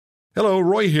Hello,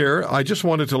 Roy here. I just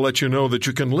wanted to let you know that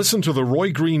you can listen to The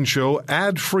Roy Green Show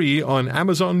ad-free on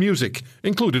Amazon Music,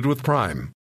 included with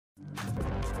Prime.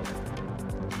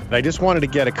 I just wanted to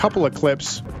get a couple of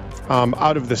clips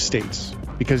out of the States,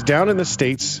 because down in the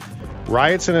States,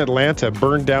 riots in Atlanta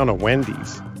burned down a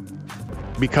Wendy's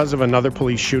because of another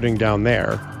police shooting down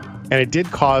there, and it did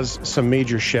cause some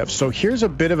major shifts. So here's a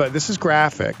bit of this is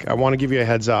graphic. I want to give you a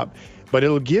heads up, but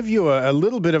it'll give you a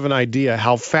little bit of an idea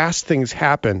how fast things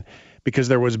happen, because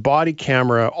there was body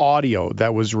camera audio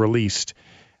that was released.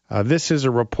 This is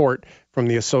a report from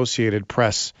the Associated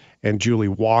Press and Julie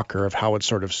Walker of how it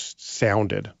sort of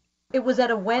sounded. It was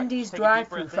at a Wendy's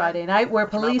drive-thru Friday night where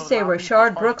police say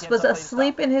Rashard Brooks was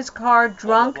asleep in his car,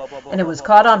 drunk, and it was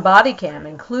caught on body cam,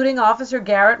 including Officer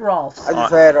Garrett Rolfs. I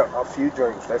just had a few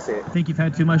drinks, that's it. I think you've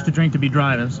had too much to drink to be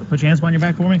driving, so put your hands behind your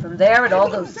back for me. From there, it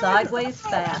all goes sideways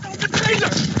fast.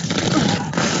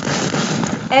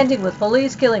 Ending with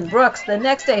police killing Brooks, the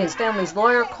next day his family's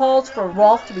lawyer calls for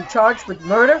Rolfe to be charged with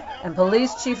murder, and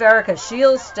Police Chief Erica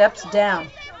Shields steps down.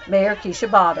 Mayor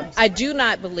Keisha Bottoms. I do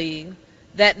not believe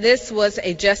that this was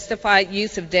a justified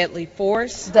use of deadly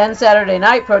force. Then Saturday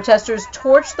night, protesters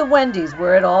torched the Wendy's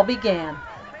where it all began.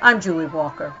 I'm Julie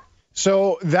Walker.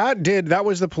 So that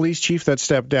was the police chief that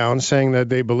stepped down, saying that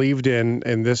they believed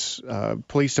in this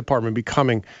police department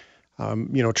becoming,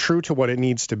 true to what it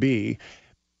needs to be.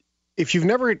 If you've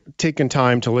never taken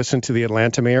time to listen to the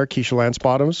Atlanta mayor, Keisha Lance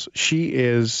Bottoms, she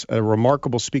is a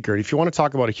remarkable speaker. If you want to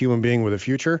talk about a human being with a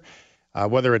future,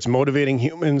 whether it's motivating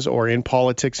humans or in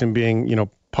politics and being,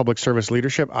 public service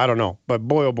leadership, I don't know. But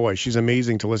boy, oh boy, she's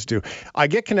amazing to listen to. I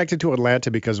get connected to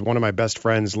Atlanta because one of my best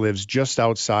friends lives just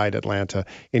outside Atlanta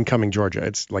in Cumming, Georgia.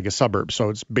 It's like a suburb, so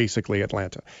it's basically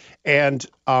Atlanta. And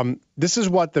this is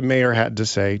what the mayor had to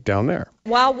say down there.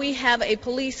 While we have a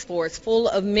police force full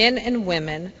of men and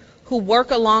women who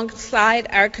work alongside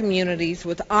our communities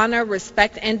with honor,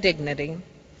 respect, and dignity,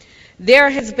 there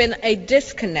has been a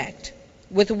disconnect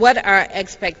with what our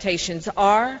expectations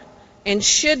are and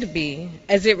should be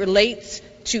as it relates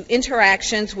to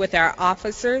interactions with our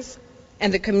officers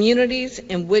and the communities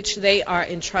in which they are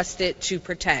entrusted to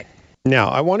protect. Now,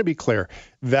 I want to be clear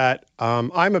that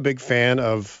I'm a big fan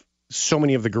of so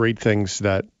many of the great things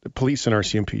that the police and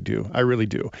RCMP do. I really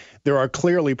do. There are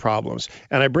clearly problems.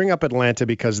 And I bring up Atlanta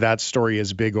because that story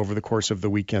is big over the course of the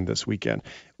weekend this weekend.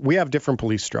 We have different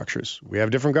police structures. We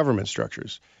have different government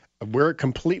structures. We're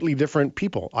completely different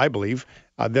people, I believe,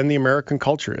 than the American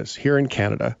culture is here in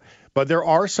Canada. But there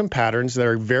are some patterns that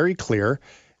are very clear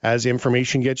as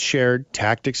information gets shared,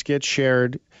 tactics get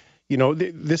shared.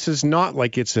 This is not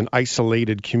like it's an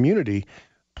isolated community.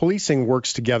 Policing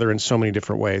works together in so many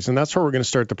different ways. And that's where we're going to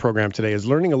start the program today, is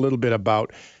learning a little bit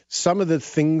about some of the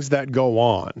things that go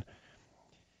on.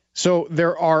 So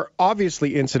there are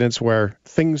obviously incidents where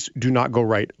things do not go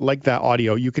right, like that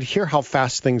audio. You could hear how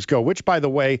fast things go, which, by the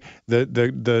way,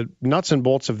 the nuts and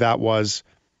bolts of that was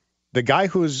the guy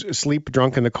who was asleep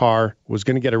drunk in the car was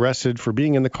going to get arrested for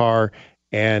being in the car,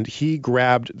 and he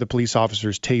grabbed the police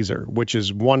officer's taser, which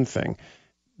is one thing.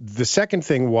 The second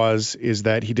thing is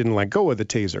that he didn't let go of the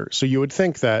taser. So you would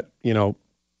think that,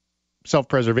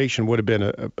 self-preservation would have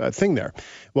been a thing there.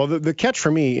 Well, the catch for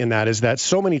me in that is that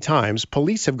so many times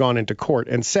police have gone into court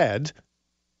and said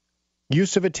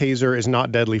use of a taser is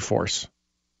not deadly force.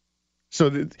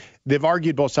 So they've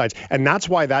argued both sides. And that's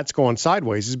why that's going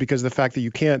sideways, is because the fact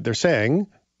that they're saying,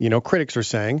 critics are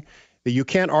saying that you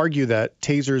can't argue that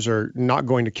tasers are not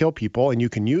going to kill people and you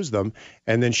can use them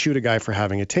and then shoot a guy for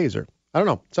having a taser. I don't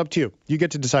know. It's up to you. You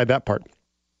get to decide that part.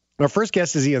 Our first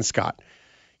guest is Ian Scott.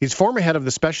 He's former head of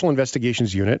the Special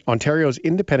Investigations Unit, Ontario's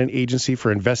independent agency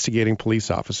for investigating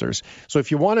police officers. So if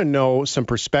you want to know some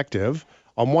perspective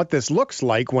on what this looks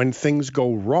like when things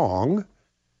go wrong,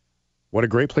 what a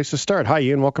great place to start. Hi,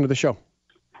 Ian. Welcome to the show.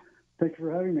 Thanks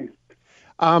for having me.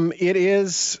 It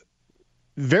is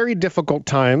very difficult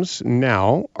times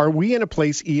now. Are we in a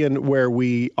place, Ian, where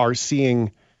we are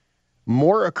seeing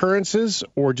more occurrences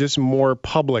or just more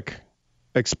public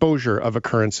exposure of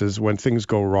occurrences when things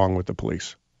go wrong with the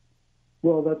police?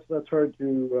 Well, that's hard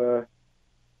to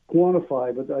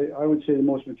quantify, but I would say the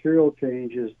most material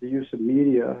change is the use of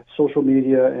media, social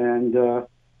media, and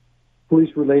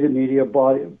police-related media,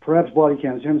 perhaps body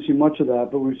cams. I haven't seen much of that,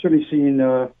 but we've certainly seen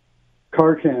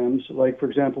car cams, like, for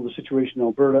example, the situation in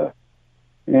Alberta.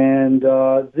 And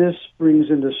this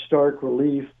brings into stark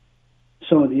relief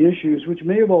some of the issues, which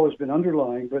may have always been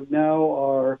underlying, but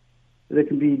now they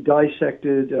can be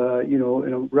dissected,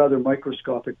 in a rather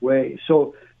microscopic way.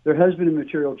 So there has been a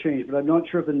material change, but I'm not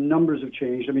sure if the numbers have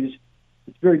changed. I mean,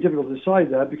 it's very difficult to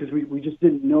decide that because we just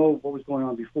didn't know what was going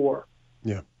on before.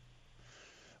 Yeah.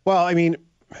 Well, I mean,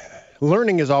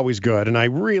 learning is always good. And I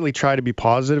really try to be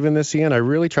positive in this, Ian. I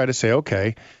really try to say,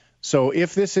 okay, so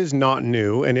if this is not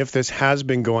new and if this has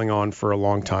been going on for a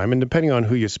long time, and depending on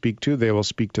who you speak to, they will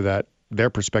speak to that, their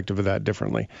perspective of that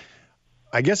differently.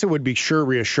 I guess it would be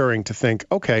reassuring to think,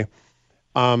 okay,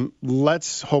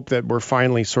 let's hope that we're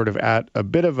finally sort of at a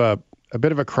bit of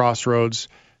a crossroads,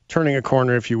 turning a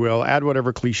corner, if you will, add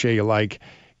whatever cliche you like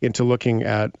into looking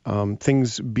at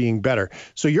things being better.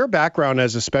 So your background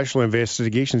as a special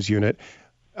investigations unit,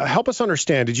 help us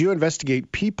understand, did you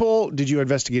investigate people? Did you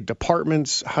investigate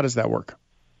departments? How does that work?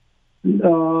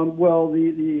 Well,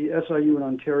 the SIU in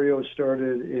Ontario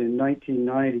started in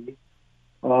 1990.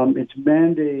 Its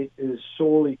mandate is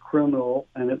solely criminal,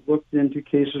 and it looked into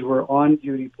cases where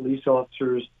on-duty police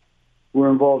officers were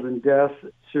involved in death,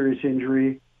 serious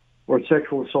injury, or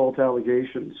sexual assault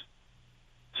allegations.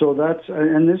 So that's,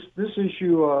 and this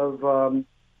issue of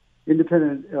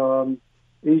independent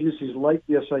agencies like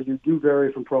the SIU do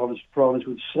vary from province to province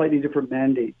with slightly different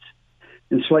mandates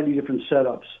and slightly different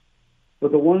setups.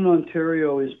 But the one in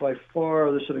Ontario is by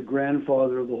far the sort of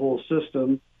grandfather of the whole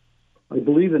system. I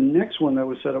believe the next one that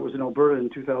was set up was in Alberta in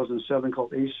 2007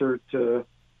 called ACERT,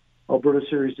 Alberta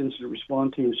Serious Incident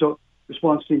Response Team. So,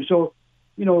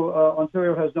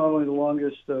 Ontario has not only the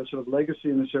longest sort of legacy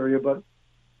in this area, but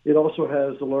it also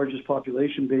has the largest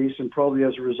population base, and probably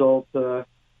as a result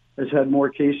has had more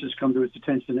cases come to its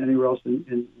attention than anywhere else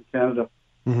in Canada.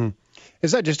 Mm-hmm.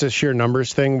 Is that just a sheer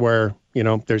numbers thing where,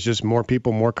 there's just more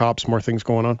people, more cops, more things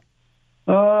going on?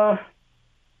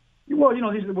 Well,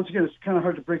 these once again, it's kind of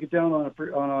hard to break it down on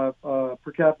a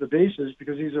per capita basis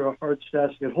because these are hard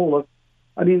stats to get hold of.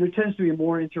 I mean, there tends to be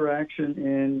more interaction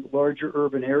in larger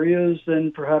urban areas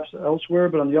than perhaps elsewhere,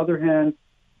 but on the other hand,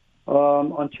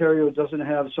 Ontario doesn't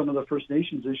have some of the First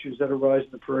Nations issues that arise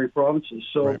in the prairie provinces.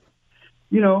 So, right.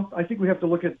 I think we have to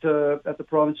look at the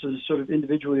provinces sort of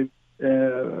individually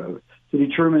to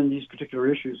determine these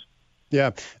particular issues.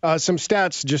 Yeah. Some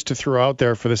stats just to throw out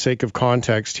there for the sake of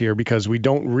context here, because we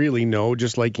don't really know,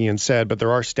 just like Ian said, but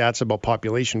there are stats about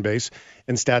population base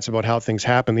and stats about how things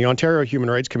happen. The Ontario Human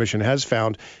Rights Commission has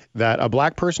found that a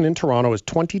black person in Toronto is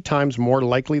 20 times more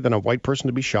likely than a white person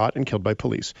to be shot and killed by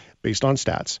police based on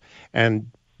stats.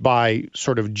 And by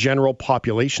sort of general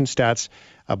population stats,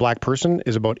 a black person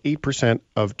is about 8%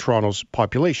 of Toronto's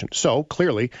population. So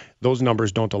clearly those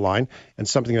numbers don't align, and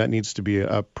something that needs to be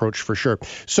approached for sure.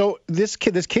 So this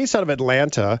case out of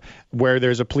Atlanta where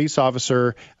there's a police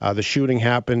officer, the shooting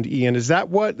happened, Ian, is that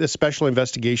what the Special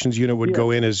Investigations Unit would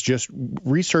go in, is just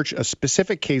research a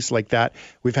specific case like that?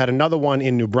 We've had another one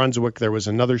in New Brunswick. There was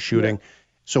another shooting. Yeah.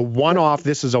 So one-off,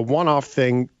 this is a one-off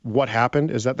thing. What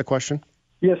happened? Is that the question?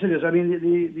 Yes, it is. I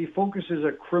mean, the focus is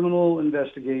a criminal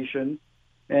investigation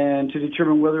and to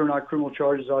determine whether or not criminal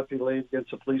charges ought to be laid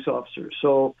against a police officer.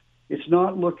 So it's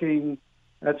not looking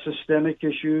at systemic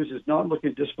issues. It's not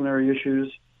looking at disciplinary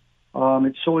issues.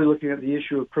 It's solely looking at the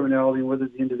issue of criminality and whether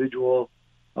the individual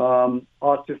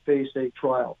ought to face a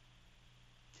trial.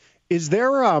 Is there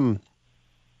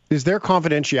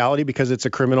confidentiality because it's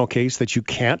a criminal case that you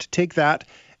can't take that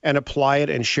and apply it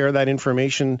and share that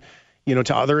information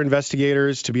to other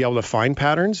investigators to be able to find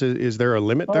patterns? Is there a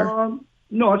limit there?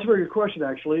 No, that's a very good question,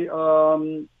 actually.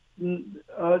 No,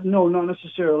 not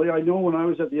necessarily. I know when I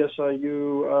was at the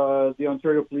SIU, the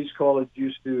Ontario Police College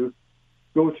used to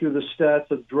go through the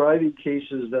stats of driving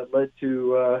cases that led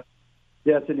to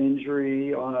death and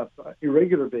injury on an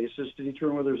irregular basis to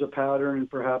determine whether there's a pattern and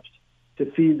perhaps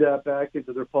to feed that back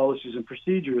into their policies and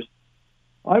procedures.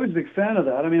 I was a big fan of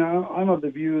that. I mean, I'm of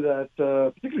the view that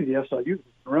particularly the SIU, that's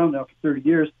been around now for 30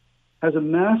 years, has a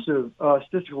massive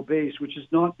statistical base which is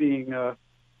not being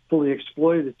fully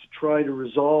exploited to try to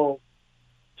resolve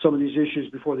some of these issues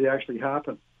before they actually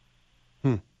happen.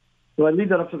 So I leave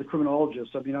that up to the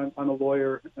criminologists. I mean, I'm a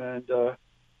lawyer, and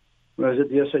when I was at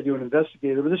the SIU, an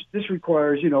investigator, but this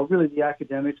requires, really the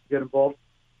academics to get involved.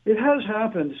 It has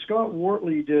happened. Scott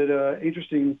Wortley did an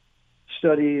interesting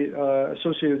study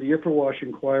associated with the Ipperwash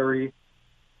inquiry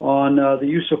on the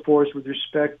use of force with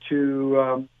respect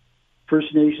to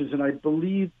First Nations and I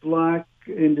believe black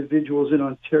individuals in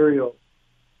Ontario.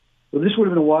 Well, this would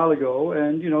have been a while ago,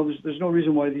 and there's no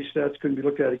reason why these stats couldn't be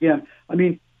looked at again. I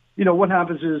mean, what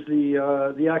happens is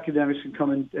the academics can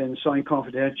come in and sign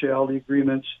confidentiality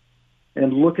agreements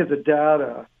and look at the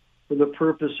data for the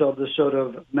purpose of the sort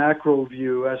of macro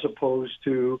view as opposed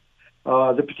to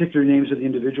the particular names of the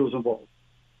individuals involved.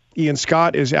 Ian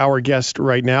Scott is our guest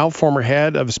right now, former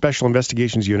head of the Special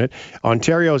Investigations Unit,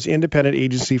 Ontario's independent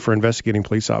agency for investigating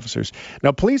police officers.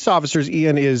 Now, police officers,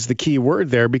 Ian, is the key word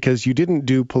there because you didn't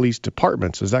do police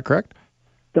departments. Is that correct?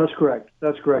 That's correct.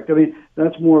 That's correct. I mean,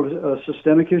 that's more of a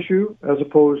systemic issue as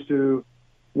opposed to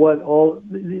what all,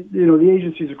 the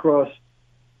agencies across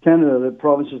Canada, the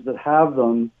provinces that have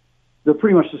them, they're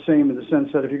pretty much the same in the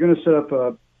sense that if you're going to set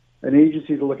up an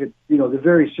agency to look at, the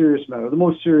very serious matter, the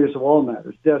most serious of all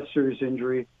matters, death, serious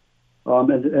injury,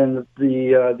 and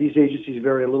these agencies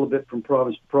vary a little bit from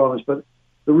province to province, but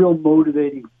the real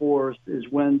motivating force is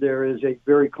when there is a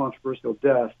very controversial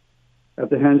death at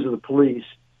the hands of the police,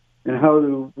 and how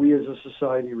do we as a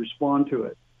society respond to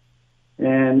it?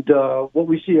 And what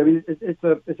we see, I mean,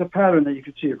 it's a pattern that you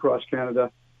can see across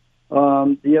Canada.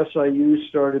 The SIU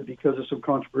started because of some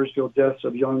controversial deaths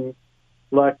of young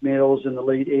black males in the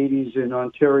late 80s in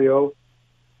Ontario.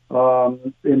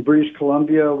 In British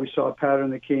Columbia, we saw a pattern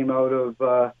that came out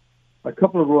of a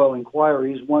couple of royal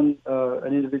inquiries. One,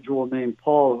 an individual named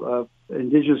Paul,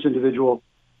 Indigenous individual,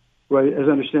 right, as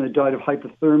I understand it, died of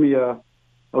hypothermia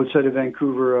outside of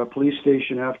Vancouver police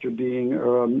station after being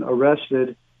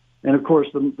arrested. And, of course,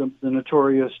 the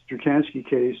notorious Drukansky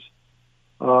case,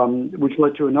 which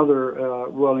led to another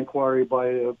royal inquiry by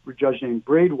a judge named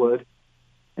Braidwood.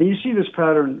 And you see this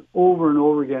pattern over and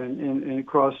over again in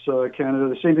across Canada.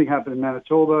 The same thing happened in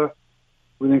Manitoba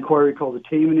with an inquiry called the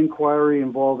Taman Inquiry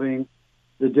involving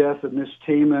the death of Miss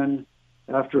Taman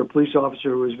after a police officer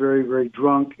who was very, very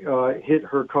drunk hit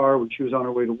her car when she was on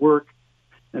her way to work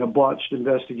in a botched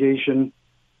investigation.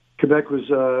 Quebec was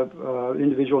an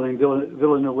individual named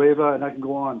Villanueva, and I can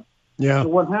go on. Yeah. So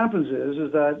what happens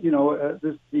is that,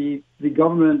 the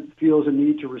government feels a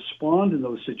need to respond in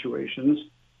those situations,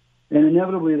 and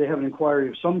inevitably they have an inquiry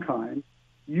of some kind,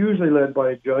 usually led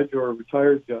by a judge or a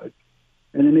retired judge,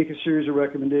 and they make a series of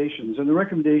recommendations. And the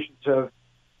recommendations have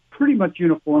pretty much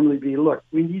uniformly be, look,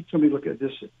 we need somebody to look at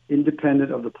this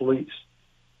independent of the police.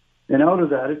 And out of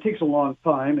that, it takes a long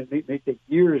time. It may take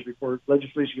years before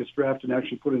legislation gets drafted and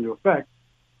actually put into effect.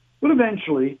 But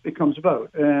eventually, it comes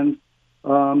about. And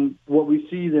what we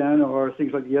see then are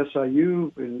things like the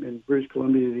SIU in British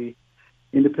Columbia, the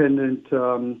Independent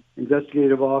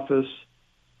Investigative Office,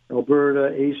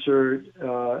 Alberta, ACERT,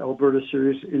 Alberta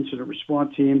Serious Incident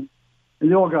Response Team. And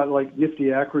they all got like nifty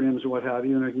acronyms and what have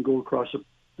you, and I can go across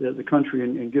the country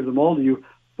and give them all to you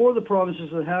for the provinces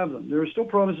that have them. There are still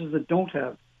provinces that don't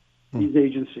have these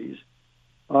agencies.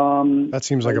 That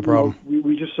seems like a problem.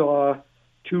 We just saw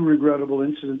two regrettable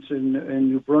incidents in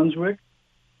New Brunswick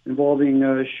involving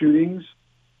shootings.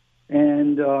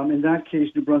 And in that case,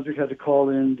 New Brunswick had to call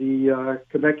in the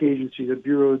Quebec agency, the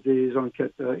Bureau des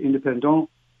Enquêtes Indépendants,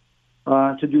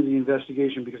 to do the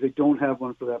investigation because they don't have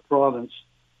one for that province.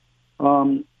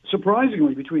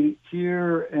 Surprisingly, between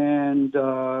here and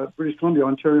British Columbia,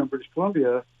 Ontario and British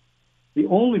Columbia, the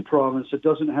only province that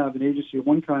doesn't have an agency of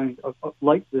one kind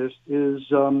like this is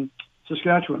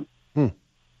Saskatchewan.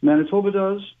 Manitoba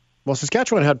does. Well,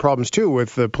 Saskatchewan had problems, too,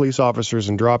 with the police officers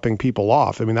and dropping people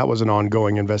off. I mean, that was an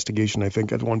ongoing investigation, I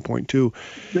think, at one point, too.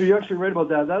 You're actually right about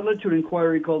that. That led to an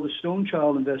inquiry called the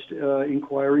Stonechild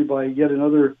inquiry by yet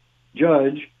another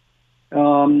judge.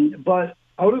 But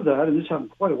out of that, and this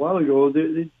happened quite a while ago,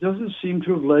 it doesn't seem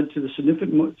to have led to the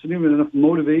significant enough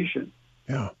motivation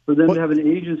for them to have an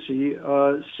agency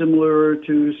similar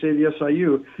to, say, the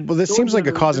SIU. Well, this seems like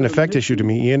a cause and effect issue to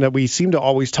me, Ian, that we seem to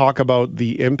always talk about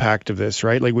the impact of this,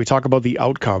 right? Like we talk about the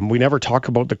outcome. We never talk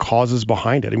about the causes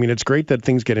behind it. I mean, it's great that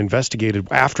things get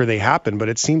investigated after they happen, but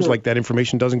it seems like that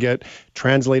information doesn't get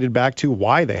translated back to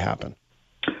why they happen.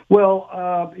 Well,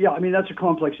 I mean, that's a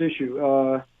complex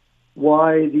issue.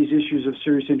 Why these issues of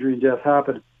serious injury and death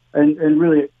happen. And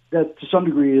really, that to some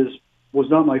degree was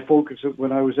not my focus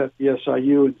when I was at the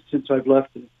SIU, and since I've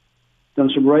left and done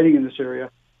some writing in this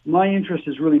area. My interest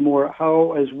is really more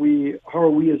how are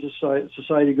we as a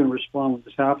society going to respond when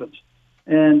this happens?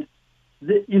 And,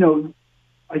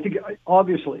 I think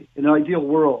obviously in an ideal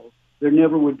world, there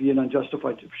never would be an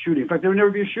unjustified shooting. In fact, there would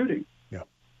never be a shooting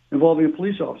involving a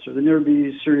police officer. There'd never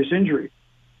be serious injury.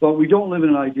 But we don't live in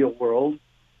an ideal world.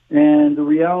 And the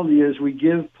reality is we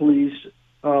give police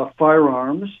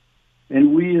firearms,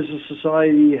 and we as a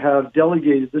society have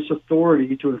delegated this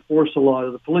authority to enforce a lot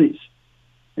of the police.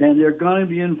 And they're going to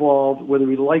be involved, whether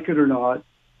we like it or not,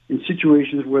 in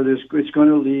situations where it's going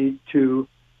to lead to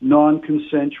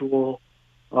non-consensual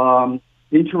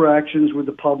interactions with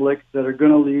the public that are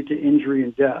going to lead to injury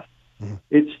and death.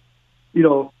 It's,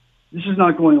 this is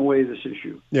not going away, this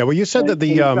issue. Yeah, well, you said that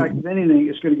in fact, if anything,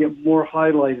 it's going to get more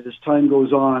highlighted as time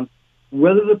goes on,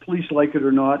 whether the police like it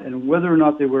or not, and whether or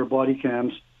not they wear body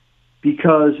cams.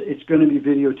 because it's going to be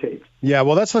videotaped. Yeah,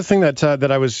 well, that's the thing that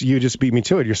you just beat me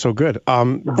to it. You're so good.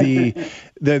 You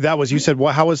said,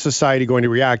 well, how is society going to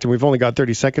react? And we've only got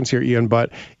 30 seconds here, Ian,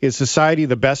 but is society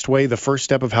the best way? The first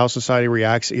step of how society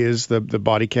reacts is the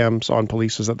body cams on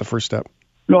police? Is that the first step?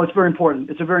 No, it's very important.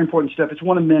 It's a very important step. It's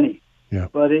one of many. Yeah.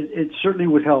 But it certainly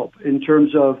would help in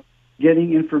terms of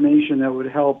getting information that would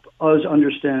help us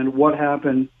understand what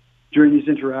happened during these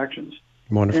interactions.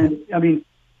 Wonderful. And, I mean,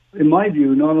 in my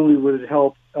view, not only would it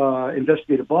help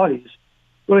investigative bodies,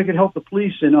 but it could help the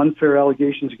police in unfair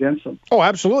allegations against them. Oh,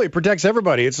 absolutely. It protects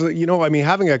everybody. It's,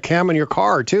 having a cam in your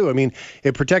car, too. I mean,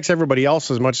 it protects everybody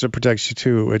else as much as it protects you,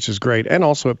 too, which is great. And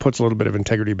also it puts a little bit of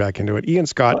integrity back into it. Ian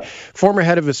Scott, former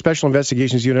head of the Special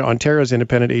Investigations Unit, Ontario's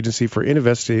independent agency for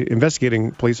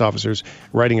investigating police officers,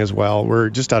 writing as well. We're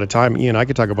just out of time. Ian, I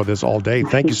could talk about this all day.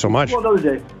 Thank you so much. Well,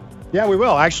 another day. Yeah, we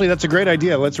will. Actually, that's a great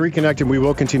idea. Let's reconnect and we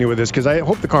will continue with this because I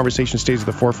hope the conversation stays at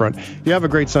the forefront. You have a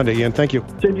great Sunday, Ian. Thank you.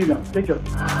 Same to you now. Take care.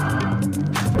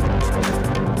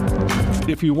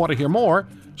 If you want to hear more,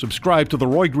 subscribe to The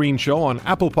Roy Green Show on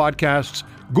Apple Podcasts,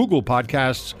 Google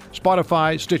Podcasts,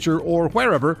 Spotify, Stitcher, or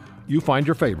wherever you find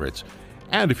your favorites.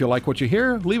 And if you like what you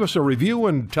hear, leave us a review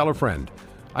and tell a friend.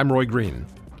 I'm Roy Green.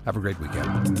 Have a great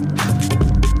weekend.